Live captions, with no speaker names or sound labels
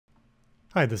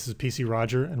Hi, this is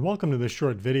PCRoger, and welcome to this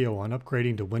short video on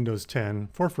upgrading to Windows 10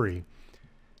 for free.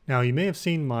 Now, you may have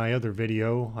seen my other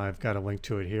video, I've got a link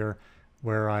to it here,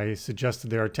 where I suggested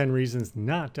there are 10 reasons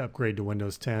not to upgrade to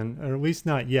Windows 10, or at least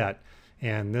not yet.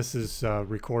 And this is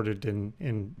recorded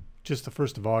in just the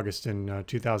 1st of August in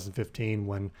 2015,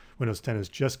 when Windows 10 has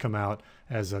just come out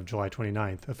as of July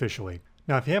 29th officially.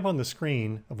 Now, if you have on the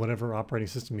screen of whatever operating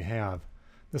system you have,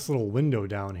 this little window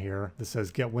down here that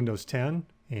says Get Windows 10,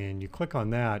 and you click on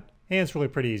that, and it's really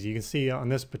pretty easy. You can see on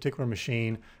this particular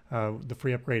machine, the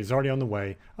free upgrade is already on the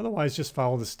way. Otherwise, just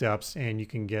follow the steps and you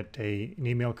can get an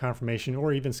email confirmation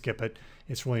or even skip it.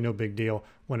 It's really no big deal.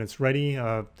 When it's ready,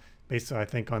 based I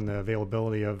think on the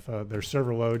availability of their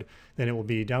server load, then it will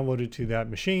be downloaded to that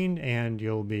machine and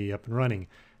you'll be up and running.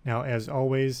 Now, as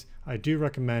always, I do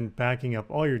recommend backing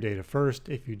up all your data first.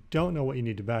 If you don't know what you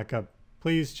need to back up,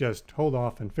 please just hold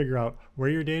off and figure out where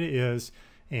your data is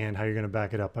and how you're going to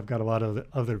back it up. I've got a lot of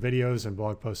other videos and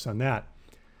blog posts on that.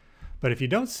 But if you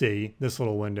don't see this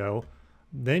little window,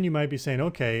 then you might be saying,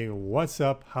 okay, what's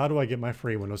up? How do I get my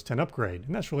free Windows 10 upgrade?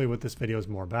 And that's really what this video is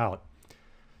more about.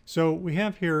 So we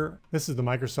have here, this is the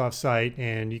Microsoft site,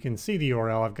 and you can see the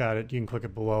URL. I've got it. You can click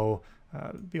it below.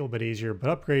 It'll be a little bit easier, but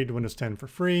upgrade to Windows 10 for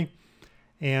free.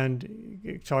 And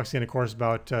it talks again, of course,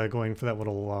 about going for that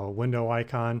little window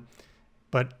icon.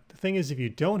 But the thing is, if you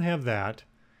don't have that,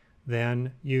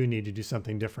 then you need to do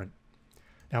something different.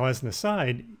 Now, as an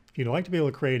aside, if you'd like to be able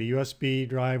to create a USB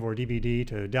drive or DVD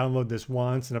to download this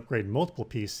once and upgrade multiple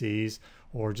PCs,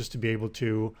 or just to be able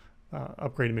to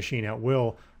upgrade a machine at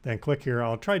will, then click here.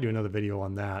 I'll try to do another video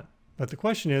on that. But the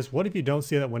question is, what if you don't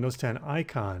see that Windows 10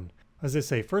 icon? As they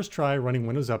say, first try running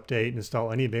Windows Update and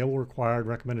install any available required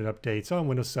recommended updates on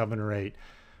Windows 7 or 8.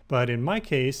 But in my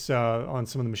case, on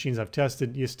some of the machines I've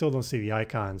tested, you still don't see the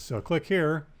icon. So click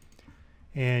here,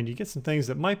 and you get some things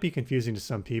that might be confusing to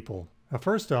some people. Now,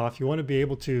 first off, you want to be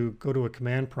able to go to a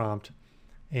command prompt,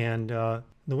 and the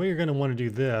way you're going to want to do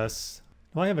this,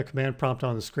 well, I have a command prompt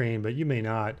on the screen, but you may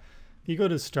not. If you go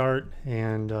to Start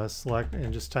and select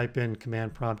and just type in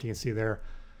command prompt, you can see there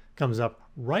comes up.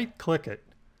 Right-click it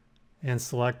and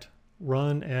select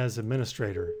Run as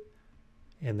Administrator,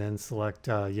 and then select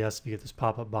Yes if you get this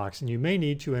pop-up box. And you may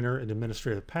need to enter an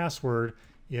administrative password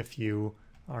if you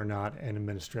are not an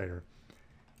administrator.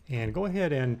 And go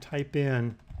ahead and type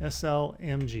in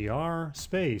slmgr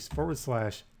space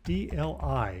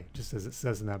 /DLI, just as it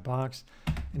says in that box,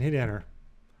 and hit enter.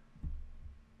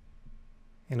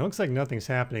 And it looks like nothing's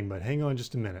happening, but hang on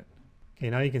just a minute. Okay,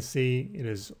 now you can see it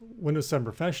is Windows 7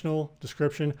 Professional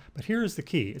description, but here's the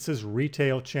key. It says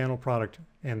Retail Channel Product,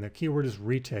 and the keyword is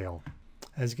Retail.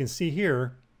 As you can see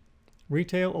here,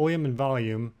 Retail, OEM, and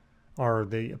Volume are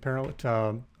the apparent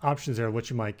options there, what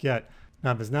you might get.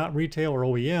 Now, if it's not retail or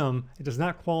OEM, it does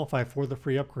not qualify for the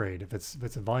free upgrade. If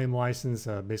it's a volume license,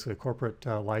 basically a corporate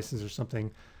license or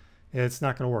something, it's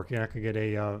not going to work. You're not going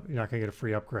to get a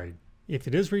free upgrade. If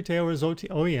it is retail or is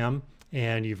OEM,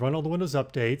 and you've run all the Windows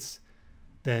updates,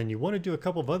 then you want to do a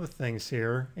couple of other things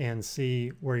here and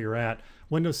see where you're at.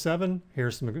 Windows 7,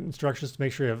 here's some instructions to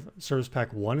make sure you have Service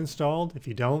Pack 1 installed. If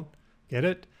you don't, get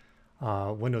it.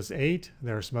 Windows 8,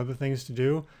 there are some other things to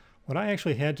do. What I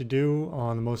actually had to do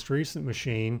on the most recent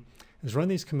machine is run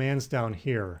these commands down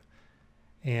here.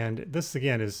 And this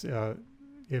again is you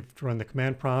have to run the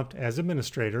command prompt as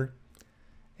administrator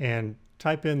and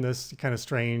type in this kind of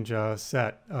strange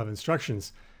set of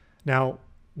instructions. Now,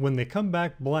 when they come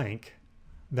back blank,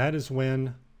 that is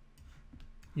when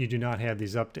you do not have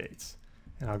these updates.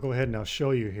 And I'll go ahead and I'll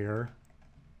show you here.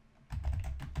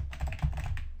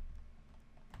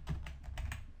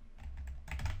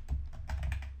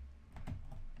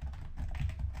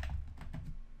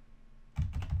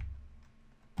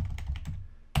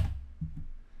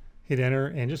 Hit enter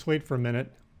and just wait for a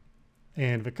minute.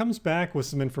 And if it comes back with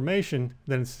some information,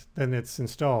 then it's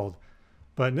installed.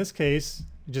 But in this case,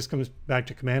 it just comes back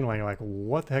to command line. You're like,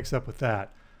 what the heck's up with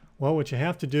that? Well, what you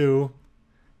have to do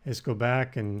is go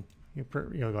back and,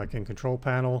 like in Control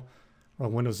Panel or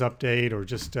Windows Update, or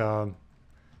just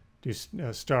do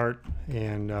Start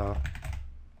and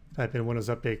type in Windows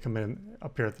Update, come in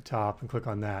up here at the top and click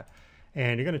on that.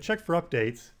 And you're going to check for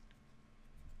updates.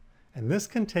 And this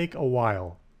can take a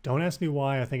while. Don't ask me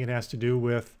why. I think it has to do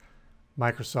with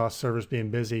Microsoft servers being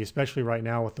busy, especially right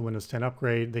now with the Windows 10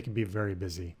 upgrade. They can be very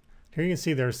busy. Here you can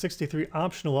see there are 63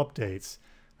 optional updates.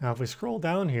 Now, if we scroll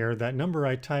down here, that number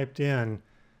I typed in,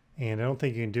 and I don't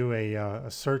think you can do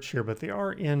a search here, but they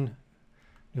are in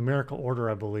numerical order,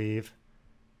 I believe.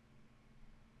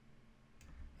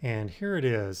 And here it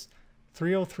is,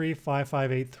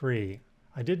 303-5583.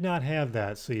 I did not have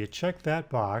that, so you check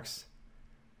that box.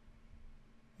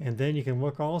 And then you can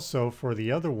look also for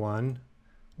the other one,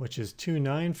 which is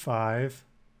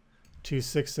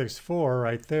 295.2664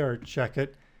 right there. Check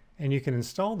it, and you can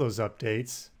install those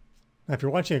updates. Now, if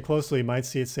you're watching it closely, you might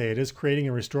see it say it is creating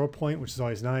a restore point, which is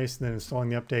always nice, and then installing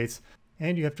the updates,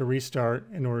 and you have to restart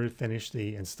in order to finish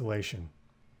the installation.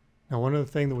 Now, one other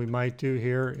thing that we might do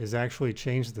here is actually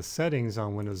change the settings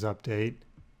on Windows Update.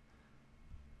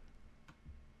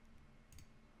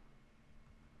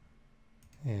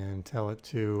 And tell it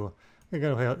to, we're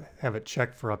going to have it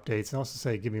checked for updates, and also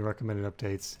say give me recommended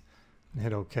updates, and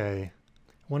hit OK.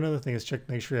 One other thing is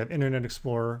make sure you have Internet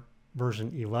Explorer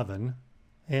version 11,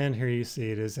 and here you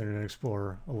see it is Internet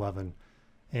Explorer 11.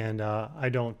 And I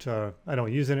don't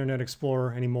use Internet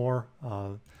Explorer anymore.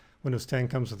 Windows 10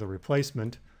 comes with a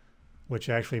replacement, which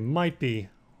actually might be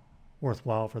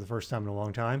worthwhile for the first time in a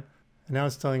long time. And now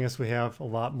it's telling us we have a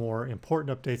lot more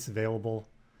important updates available,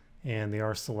 and they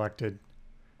are selected.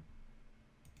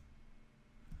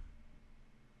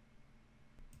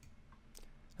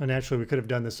 Now, naturally, we could have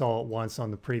done this all at once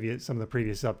on some of the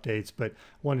previous updates, but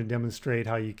wanted to demonstrate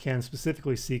how you can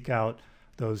specifically seek out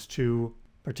those two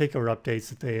particular updates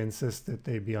that they insist that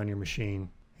they be on your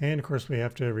machine. And of course, we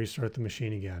have to restart the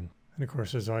machine again. And of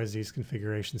course, there's always these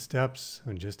configuration steps,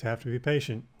 and just have to be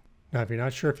patient. Now, if you're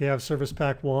not sure if you have Service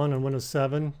Pack 1 on Windows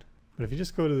 7, but if you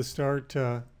just go to the Start,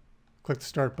 click the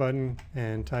Start button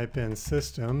and type in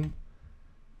System,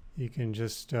 you can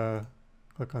just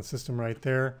click on System right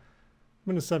there.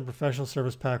 Windows 7 Professional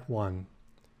Service Pack 1.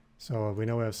 So we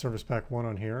know we have Service Pack 1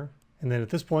 on here. And then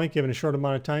at this point, given a short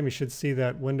amount of time, you should see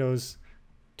that Windows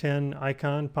 10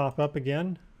 icon pop up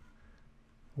again,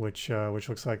 which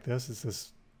looks like this. It's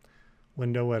this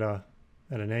window at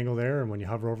an angle there, and when you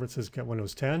hover over it, it says Get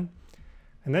Windows 10.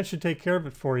 And that should take care of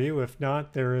it for you. If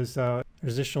not, there's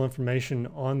additional information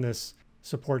on this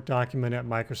support document at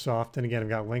Microsoft. And again, I've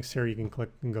got links here. You can click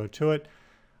and go to it.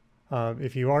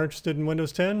 If you are interested in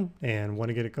Windows 10 and want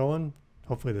to get it going,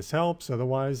 hopefully this helps.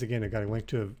 Otherwise, again, I got a link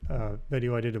to a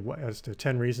video I did as to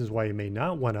 10 reasons why you may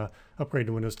not want to upgrade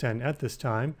to Windows 10 at this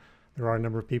time. There are a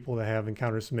number of people that have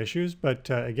encountered some issues, but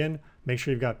again, make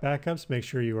sure you've got backups, make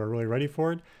sure you are really ready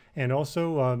for it, and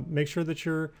also make sure that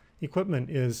your equipment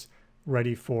is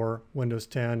ready for Windows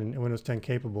 10 and Windows 10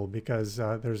 capable, because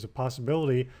there's a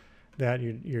possibility that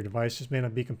your device just may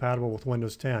not be compatible with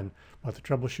Windows 10. But the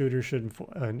troubleshooter should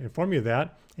inform you of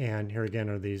that. And here again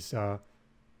are these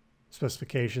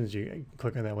specifications. You can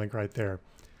click on that link right there.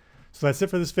 So that's it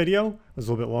for this video. It was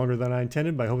a little bit longer than I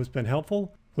intended, but I hope it's been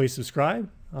helpful. Please subscribe,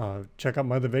 check out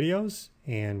my other videos,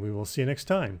 and we will see you next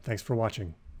time. Thanks for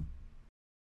watching.